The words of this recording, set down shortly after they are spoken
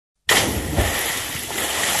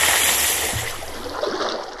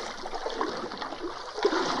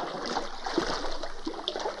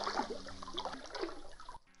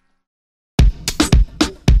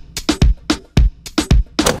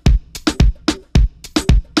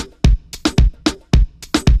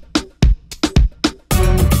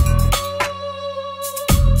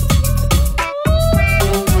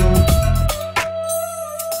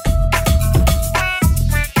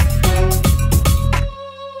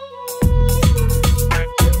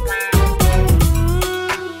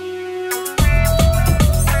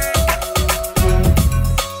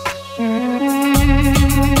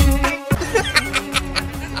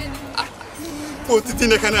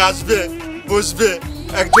এখানে আসবে, বসবে,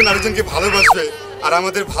 একজন আরেকজনকে ভালোবাসবে আর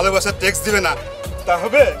আমাদের ভালোবাসার টেক্সট দিবে না, তা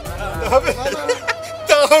হবে?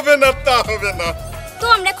 তা হবে না, তা হবে না। তো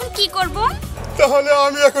আমরা এখন কি করব? তাহলে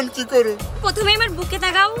আমি এখন কি করব? প্রথমে আমার বুকে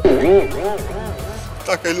তাকাও।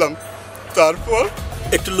 তাকাইলাম, তারপর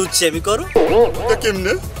একটু লুচ্চামি করো। এটা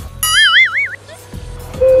কেমনে?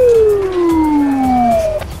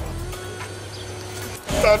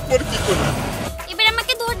 তারপর কি করব? এবার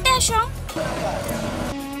আমাকে ধরতে আসো।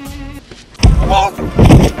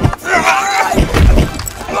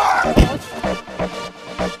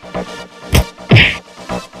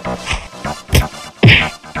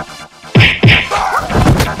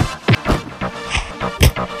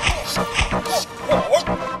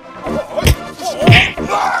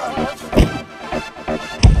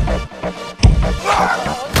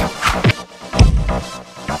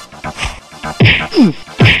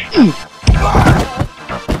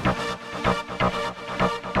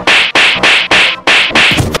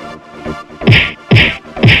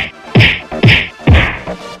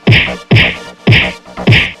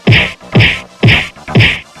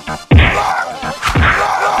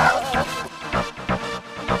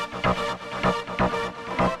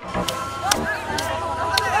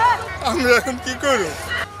 আমি এখন কি করব?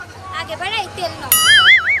 আগে বাড়াই তেল নাও।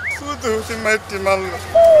 শুধু মাইটি মারলো।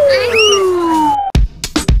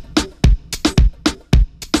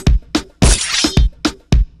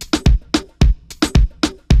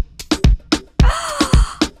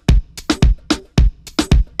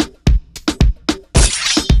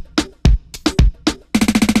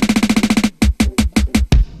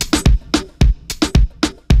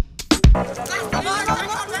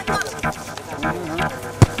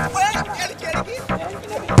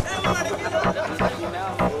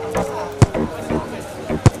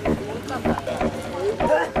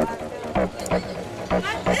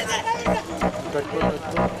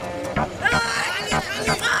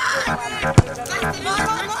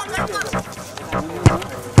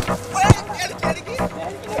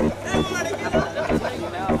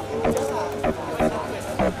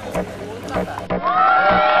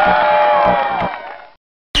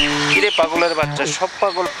 পাগলের বাচ্চা, সব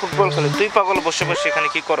পাগল ফুটবল খেলে, তুই পাগল বসে বসে এখানে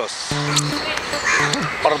কি করস?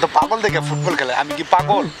 ওরা তো পাগল দেখে ফুটবল খেলে, আমি কি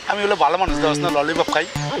পাগল? আমি হলো ভালো মানুষ, দেওয়াস না ললিপপ খাই।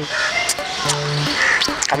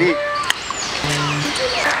 খাবি?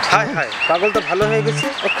 হায় হায়, পাগল তো ভালো হয়ে গেছে,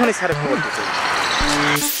 এক্ষুনি স্যারের খবর দিতে।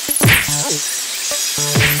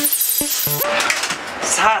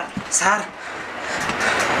 স্যার, স্যার,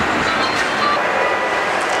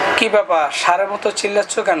 কি ব্যাপার সারের মতো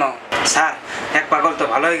চিল্লাচ্ছ কেন? স্যার, এক পাগল তো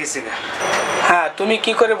ভালো হয়ে গেছে গা। হ্যাঁ, তুমি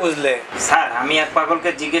কি করে বুঝলে? স্যার, আমি এক পাগলকে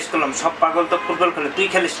জিজ্ঞেস করলাম, সব পাগল তো ফুটবল খেলে, তুই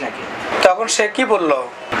খেলিস নাকি? তখন সে কি বললো?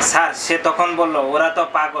 স্যার, সে তখন বলল, ওরা তো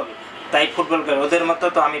পাগল তাই ফুটবল খেলে, ওদের মতো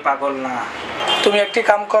তো আমি পাগল না। তুমি একটি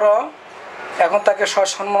কাম করো, এখন তাকে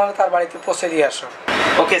সসম্মানে তার বাড়িতে পৌঁছে দিয়ে আসো।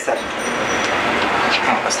 Okay sir.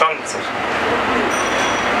 আসসালামু স্যার।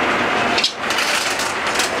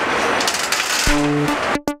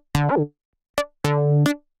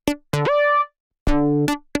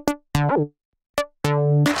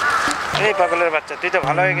 এই পাগলের বাচ্চা, তুই তো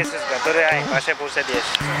ভালো হয়ে গেছিস গা, তোরে আয় বাসায় পৌঁছে দিয়েস।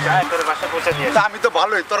 আয়, তোর বাসায় পৌঁছে দিয়েস। আমি তো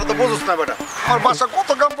ভালোই, তোরা তো বুঝুস না বেটা। আমার বাসা কত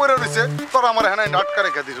কাম পড়ে রয়েছে, তোরা আমার হ্যাঁ নাটকা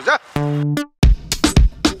রেখে দিস। যা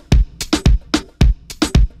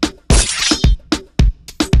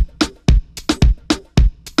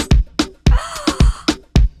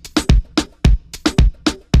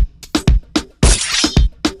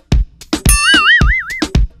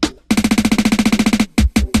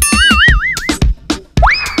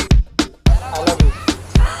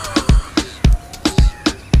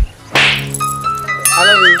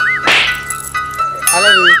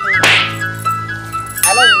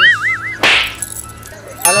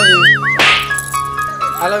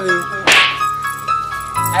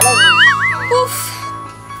উফ,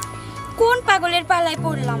 কোন পাগলের পালায়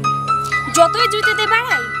পড়লাম। যতই জুতেতে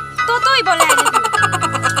বাড়াই ততই বলে আই লাভ ইউ।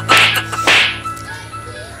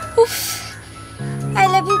 উফ, I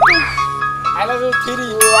love you two. I love you three.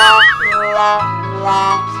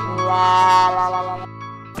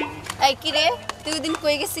 এই কি রে, তুই ওদিন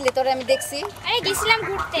কই গেছিলি? তোরে আমি দেখছি। আরে গেছিলাম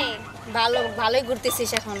ঘুরতে। ভালোই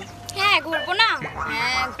ঘুরতেছিস এখন। হ্যাঁ, ঘুরবো না?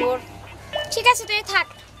 হ্যাঁ ঘুর। ঠিক আছে, তুই থাক।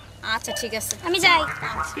 আচ্ছা ঠিক আছে, আমি যাই।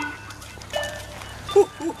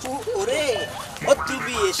 ওরে ও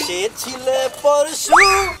তুমি এসেছিলে পরশু,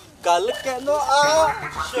 কাল কেন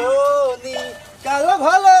আসনি? কাল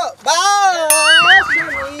ভালো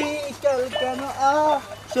বাসনি, কাল কেন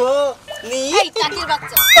আসনি? এই টাকির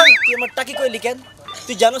বাচ্চা, তুই আমার টাকি কইলি কেন?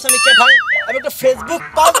 তুই জানোস আমি কে ভাই? আমি একটা ফেসবুক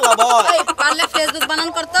পাগলা বয়। এই পারলে ফেসবুক বানান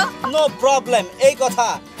করতো। নো প্রবলেম, এই কথা।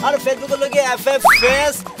 আর ফেসবুকের লগে এফএফ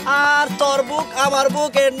ফেস, আর তোর বুক আমার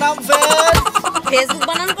বুক এর নাম ফেস। ফেসবুক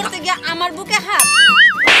বানান করতে গিয়ে আমার বুকে হাত।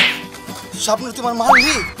 স্বপ্ন তোমার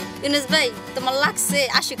মারলি? ইউনুস ভাই তোমার লাগছে,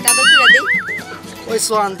 আশিক আদর করে দেই। ওই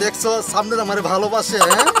সোহান দেখছো সামনে আমার ভালোবাসে।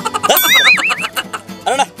 হ্যাঁ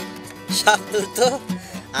আরে না, শান্তর তো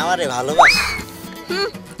আমারে ভালোবাসে।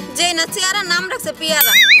 যে না চেহারা নাম রাখছে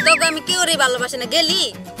পিয়ারা, তোকে আমি কেউরে ভালোবাসি না। গেলি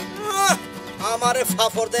আমারে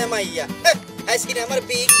ফাফর দে মাইয়া, এই সিনেমার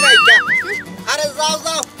বিগ নায়িকা। আরে যাও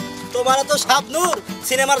যাও, তোমার তো শাবনূর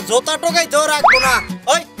সিনেমার জোতা টোকাই তো রাখবো না।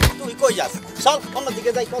 ওই তুই কই যাস? চল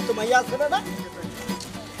অন্যদিকে যাই, কত মাইয়া আসবে না।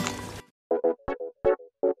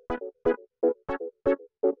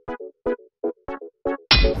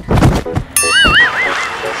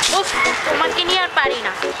 উফ, তোমাকে নিয়ে আর পারি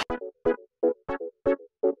না।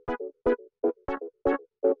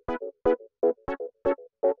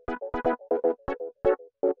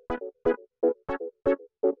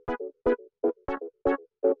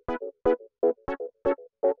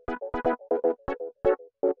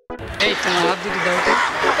 এই তোমার হাত দুটো দাও তো।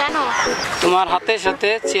 কেন? তোমার হাতের সাথে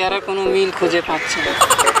চেহারার কোনো মিল খুঁজে পাচ্ছি না।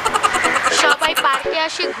 সবাই পার্কে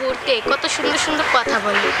আসে ঘুরতে, কত সুন্দর সুন্দর কথা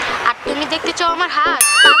বলে, আর তুমি দেখতে চাও আমার হাত?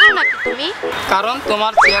 পাগল নাকি তুমি? কারণ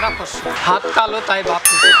তোমার চেহারা ফর্সা, হাত কালো তাই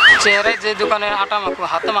ভাবতেছি চেহারায় যে দোকানের আটা মাখো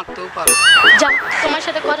হাতে মাখতেও পারো। যাও, তোমার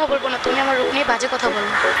সাথে কথা বলবো না, তুমি আমার রূপ নিয়ে বাজে কথা বলো।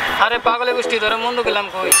 আরে পাগলে গোষ্ঠী ধরে মন্দ গেলাম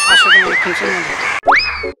কই, আসো তুমি এখন শুনো।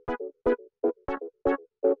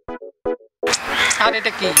 আর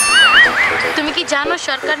এটা কি? তুমি কি জানো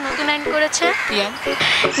সরকার নতুন আইন করেছে? কি আইন?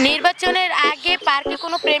 নির্বাচনের আগে পার্কে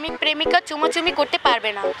কোনো প্রেমিক প্রেমিকা চুমাচুমি করতে পারবে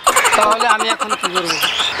না। তাহলে আমি এখন কি করবো?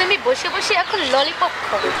 তুমি বসে বসে এখন ললিপপ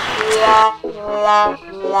খাও।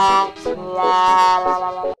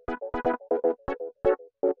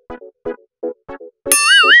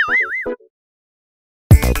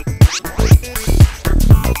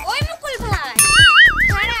 ওই মুকুল ভাই,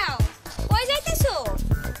 দাঁড়াও, কই যাইতেছো?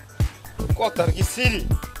 কথার কি সিরি?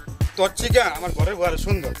 তোর চিকা আমার ঘরে ঘরে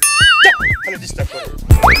সুন্দর, খালি ডিস্টার্ব করে।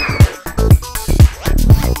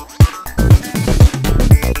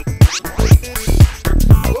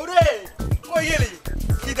 ওরে কই গেলি?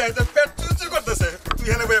 খিদা তো পেট চুচু করতেছে, তুই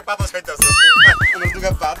এখানে বসে পাতা খাইতেছিস। আমার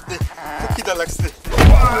দুগা বাদ দে, খুব খিদা লাগছে।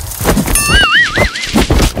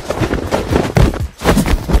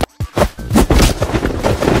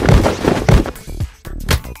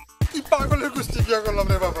 কি পাগলের গোষ্ঠী বিয়া করলাম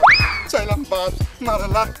রে বাবা, চাইলাম বাদ মারা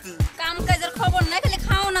লাত্তি। কাম কাজের খবর নাই, খালি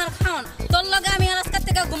খাওন আর খাওন। তোর লগে আমি আর আজকে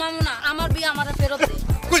থেকে ঘুমাবো না। আমার বিয়ে আমার ফেরত দে।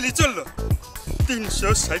 কইলি চললো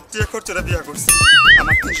 360 টাকা খরচরা বিয়া করছি,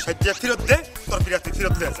 আমার 360 টাকা ফেরত দে, তোর বিরাতি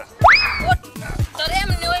ফেরত লয়ে যা। ওঠ, তোরে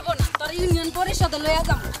এমনি হইব না, তোর ইউনিয়ন পরিষদে লইয়া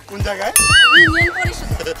যাবো। কোন জায়গায়? ইউনিয়ন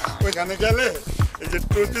পরিষদে। ওইখানে গেলে এই যে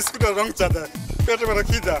টোল বিস্কুটের রং চাঁদা, পেটে বেড়া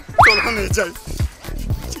খিদা, চল ওখানে যাই।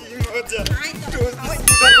 কি মজা, টোল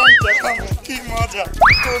বিস্কুটের রং চা খামু, কি মজা,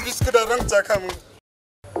 টোল বিস্কুটের রং চা খামু।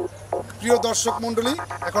 প্রিয় দর্শক মণ্ডলী,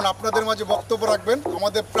 এখন আপনাদের মাঝে বক্তব্য রাখবেন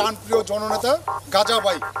আমাদের প্রাণপ্রিয় জননেতা গাজা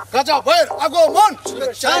ভাই। গাজা ভাইয়ের আগমন,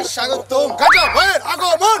 শুভেচ্ছার স্বাগতম। গাজা ভাইয়ের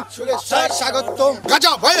আগমন, শুভেচ্ছার স্বাগতম।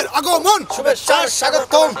 গাজা ভাইয়ের আগমন, শুভেচ্ছার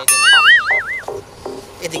স্বাগতম।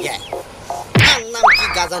 এদিকে আয়। তার নাম কি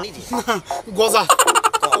গাজানি রে? গজা।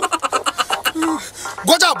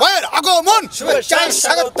 গজা ভাইয়ের আগমন, শুভেচ্ছার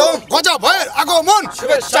স্বাগতম। গজা ভাইয়ের আগমন,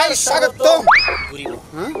 শুভেচ্ছার স্বাগতম। ঘুরিব,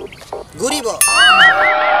 ঘুরিব।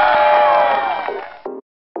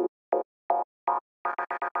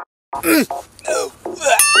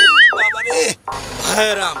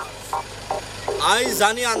 ভাইরাম, আই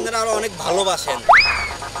জানি আপনারা আরো অনেক ভালোবাসেন।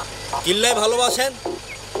 কিল্লায় ভালোবাসেন,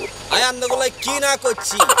 আই আন্দাগুলাই কি না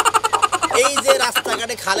করছি। এই যে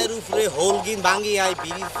রাস্তাঘাটে খালের উপরে হোলগিন ভাঙ্গি, আই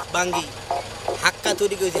ব্রিজ ভাঙ্গি, হাক্কা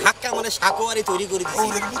তৈরি করেছি। হাক্কা মানে সাকোয়ারি তৈরি করে দিছি।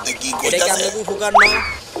 এটাকে আপনাকে উপকার ন।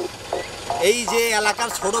 এই যে এলাকার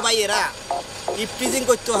ছোট ভাই এরা ইফটিজিং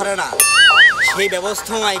করতে পারে না, সেই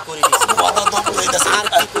ব্যবস্থাও আই করে দিছি। আর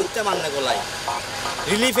কি করতে মান্না গোলাই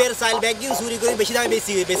রিলিফের চাইল ব্যাগিন চুরি করে বেশি দামে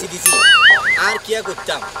বেশি দিছি। আর কি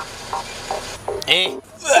করতাম?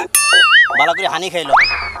 ভালো করে হানি খাইলো,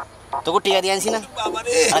 তোকে টিকা দিয়ে আনছি না,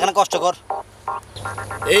 এখানে কষ্ট কর।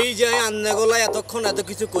 এই যে আন্নাগোলায় এতক্ষণ এত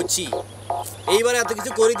কিছু করছি, এইবারে এত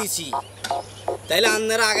কিছু করে দিছি, তাইলে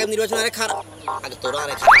আন্নারা আগামী নির্বাচন আরে খারাপ, আগে তোরা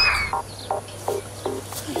আরে খারাপ,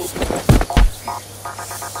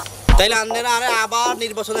 তাইলে আন্নারা আরে আবার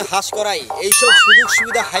নির্বাচনে হাস করাই, এইসব সুযোগ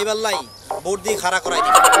সুবিধা হাইবাল্লাই ভোট দিয়ে খাড়া করাই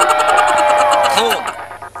দিবে। থামুন,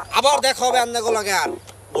 আবার দেখা হবে আন্নাগোলাকে আর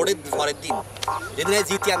ভোটের পরের দিন, যেদিন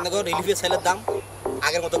জিতি আন্নাগোলা রিলিফের সাইলের দাম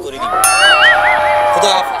আগের মতো করে দিবে।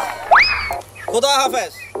 খুদা হাফেজ, খুদা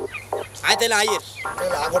হাফেজ। আয় তাহলে আইয়ের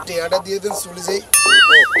তাহলে আগে টিয়াটা দিয়ে দেন চলে যাই।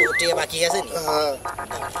 ও তোর টিয়া বাকি আছে নি হ্যাঁ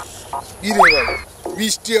কি রে ভাই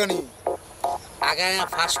 20 টিয়া নি আগে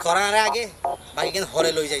ফাঁস করার আগে বাকি কেন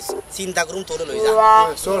হরে লই যাইছি চিন্তা করুন তোরে লই যা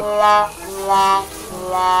চল।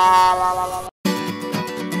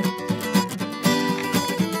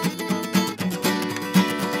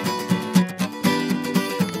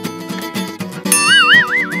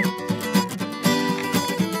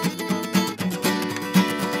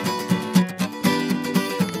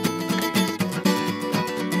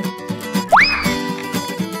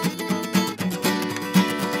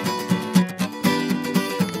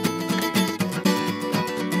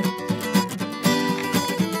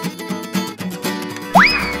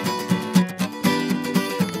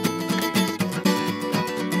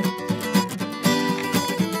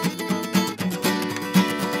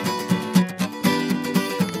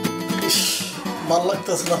 ভাল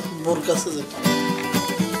লাগতেছে না বোর কাছে যে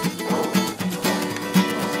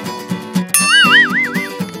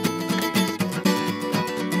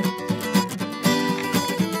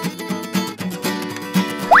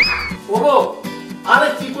ওগো আরে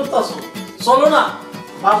কি করতেছো চলো না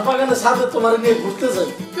বাঁশবাগানের সাথে তোমার নিয়ে ঘুরতে যাই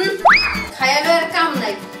খায়ালের কাম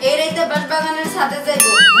নাই এই রাইতে বাঁশবাগানের সাথে যাইবো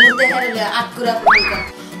ঘুরতে হারলে আটকুরা পুরুকা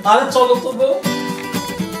আরে চলো তো গো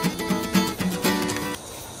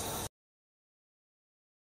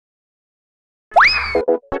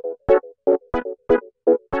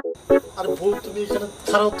আরে বউ তুমি এখানে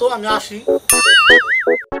ছাড়াও তো আমি আসি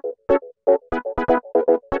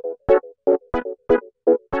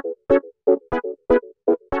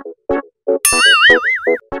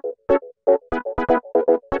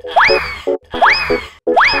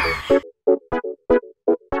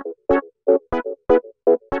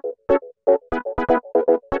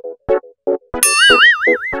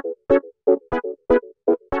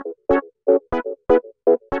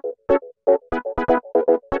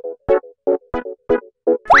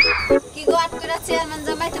কি গো আটকুরা চেয়ারম্যান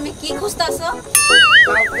জামাই তুমি কি খুঁজতাছো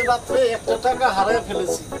কালকে রাত্রে 1 টাকা হারায়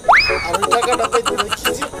ফেলেছি আর ওই টাকাটা পাইতে কি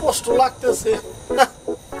যে কষ্ট লাগতেছে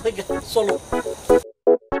ঠিক আছে চলো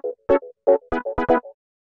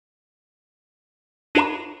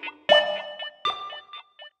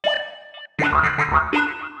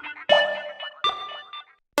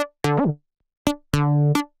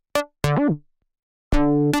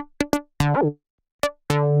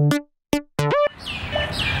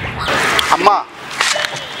আম্মা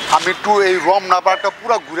আমি একটু এই রমনা পার্কটা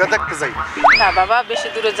পুরো ঘুরে দেখতে চাই। না বাবা বেশি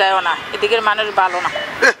দূরে যাও না এদিকের মানুষ ভালো না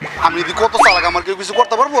আমি যদি কত চালাক আমার কেউ কিছু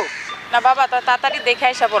করতে পারবো না বাবা তো তাড়াতাড়ি দেখে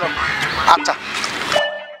আইসা পড়ো আচ্ছা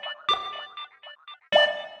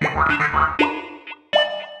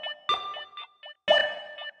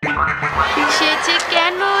সে যে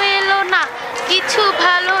কেন এলো না কিছু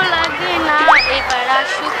ভালো লাগে না এবার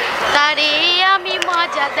আসুক তারে আমি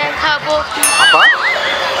মজা দেখাবো আপা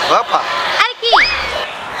বাবা আর কি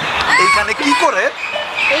এইখানে কি করে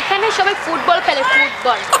এখানে সবাই ফুটবল খেলে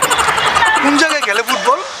ফুটবল কোন জায়গায় খেলে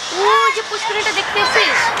ফুটবল ও যে পুষ্করিটা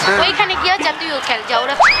দেখতেছিস ওইখানে গিয়া যা তুইও খেল যা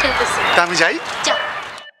ওরা খেলতেছে তা আমি যাই যা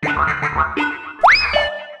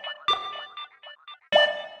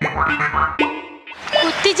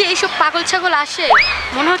ঘুরতে যে এইসব পাগল ছাগল আসে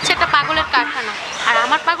মনে হচ্ছে একটা পাগলের কারখানা আর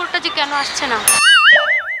আমার পাগলটা যে কেন আসছে না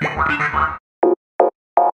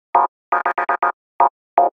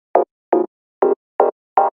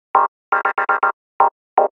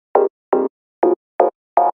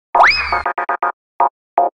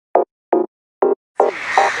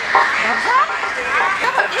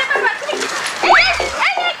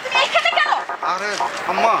আরে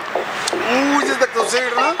আম্মা ওই যে দেখতো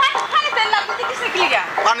সেইটা না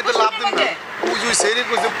পানিতে লাভ দিন না ওই যে সেইরে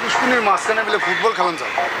কইছে পুষ্কুনির মাঝখানে বলে ফুটবল খেলান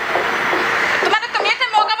যায় তোমার তো মেয়েটা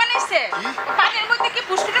মগা বানাইছে পানির মধ্যে কি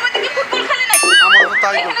পুষ্করের মধ্যে কি ফুটবল খেলে নাকি আমার তো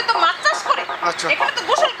তাই এখানে তো মাছ চাষ করে আচ্ছা এখানে তো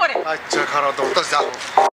গোসল করে আচ্ছা খারাপ দাও তা যাও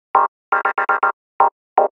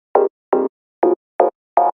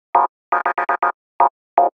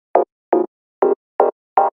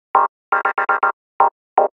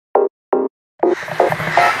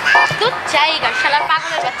তো জায়গা শালার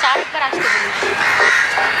পাগলের বাচ্চা আরেকবার আসতে বলিস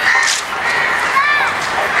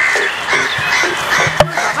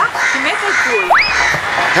বাবা তুমি কই কই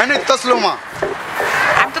হ্যাঁ নিতাসলো মা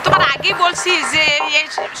আমি তো তোমার আগেই বলছি যে এই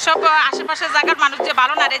সব আশেপাশের জায়গার মানুষ যে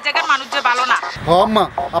ভালো না এই জায়গার মানুষ যে ভালো না হ্যাঁ আম্মা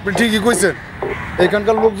আপনি ঠিকই কইছেন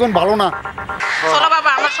এখানকার লোকজন ভালো না চলো বাবা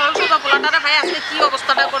আমার সরল সোজা পোলাটারে ভাই আজকে কি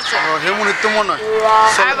অবস্থাটা করছে হেমুনির তো মনে হয়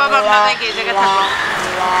আয় বাবা আপনারা কি এই জায়গায় থাকো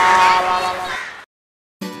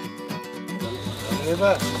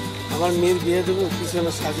এবার আমার মেয়ের বিয়ে দেবো কিছু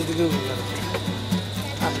না সাজিয়ে দিলেও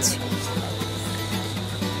আচ্ছা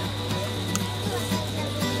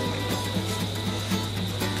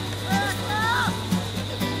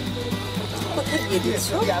দিয়ে দিচ্ছ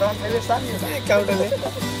কাউন্টারে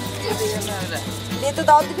দিয়ে তো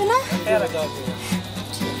দাওয়াত দিবে না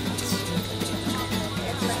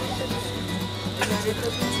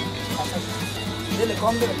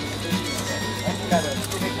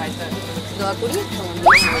দোয়া করি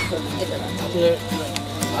আপনি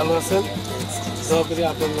ভালো আছেন দোয়া করি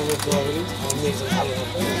আপনার নামে দোয়া করি আমার মেয়ে ভালো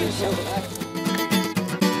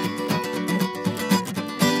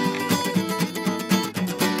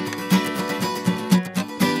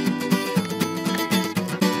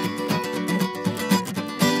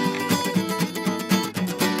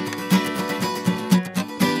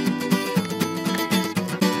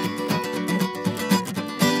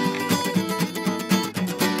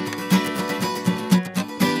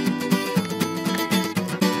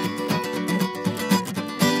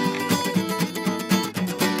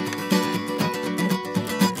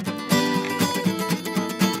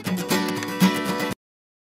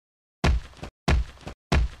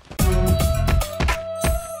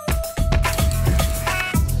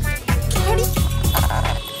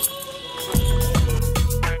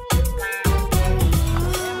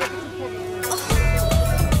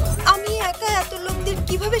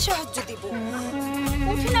হবে সাহায্য দিব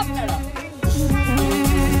উঠুন আপনারা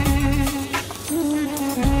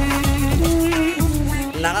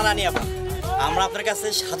নানা রানী আপা আমরা আপনার কাছে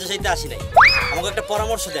সাহায্য চাইতে আসি নাই আমাকে একটা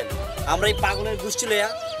পরামর্শ দেন আমরা এই পাগলের গোষ্ঠী লইয়া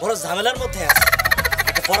বড় ঝামেলার মধ্যে আছি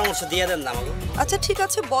একটা পরামর্শ দিয়ে দেন না আমাকে আচ্ছা ঠিক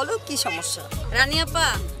আছে বলো কি সমস্যা রানী আপা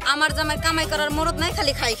আমার জামাই কামাই করার মরদ নাই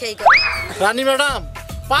খালি খাই খাই করে রানী ম্যাডাম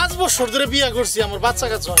 5 বছর ধরে বিয়ে করছি আমার বাচ্চা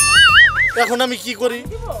কাচ্চা হয় না এখন আমি কি করি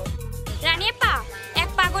রানী আপা এক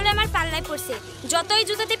পাগল আমার পাল্লায় পড়ছে যতই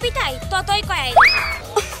জুতাতে পিটাই ততই কয়াই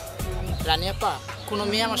রানী আপা কোনো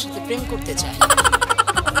মেয়ে আমার সাথে প্রেম করতে চায়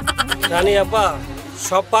রানী আপা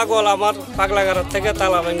সব পাগল আমার পাগলাগার থেকে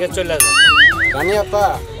তালা ভেঙে চলে যায় রানী আপা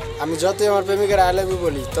আমি যতই আমার প্রেমিকার আই লাভ ইউ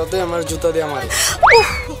বলি ততই আমার জুতা দিয়ে মারে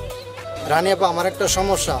রানী আপা আমার একটা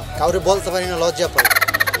সমস্যা কাউরে বলতে পারি না লজ্জা পাই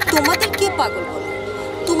তোমাদের কে পাগল বলে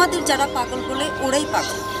তোমাদের যারা পাগল বলে ওরাই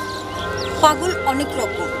পাগল পাগল অনেক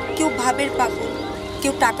রকম কেউ ভাবের পাগল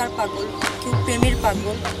কেউ টাকার পাগল কেউ প্রেমের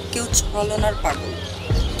পাগল কেউ ছলনার পাগল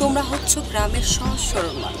তোমরা হচ্ছ গ্রামের সহজ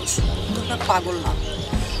সরল মানুষ তোমরা পাগল না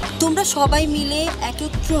তোমরা সবাই মিলে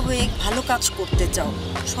একত্র হয়ে ভালো কাজ করতে চাও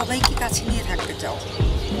সবাইকে কাছে নিয়ে থাকতে চাও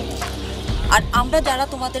আর আমরা যারা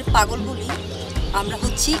তোমাদের পাগল বলি আমরা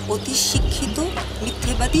হচ্ছি অতি শিক্ষিত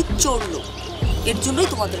মিথ্যেবাদী চোর লোক এর জন্যই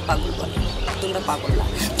তোমাদের পাগল বলে তোমরা পাগল না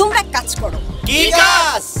তোমরা এক কাজ করো কি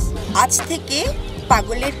কাজ আজ থেকে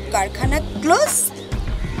পাগলের কারখানা ক্লোজ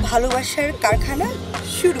ভালোবাসার কারখানা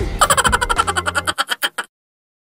শুরু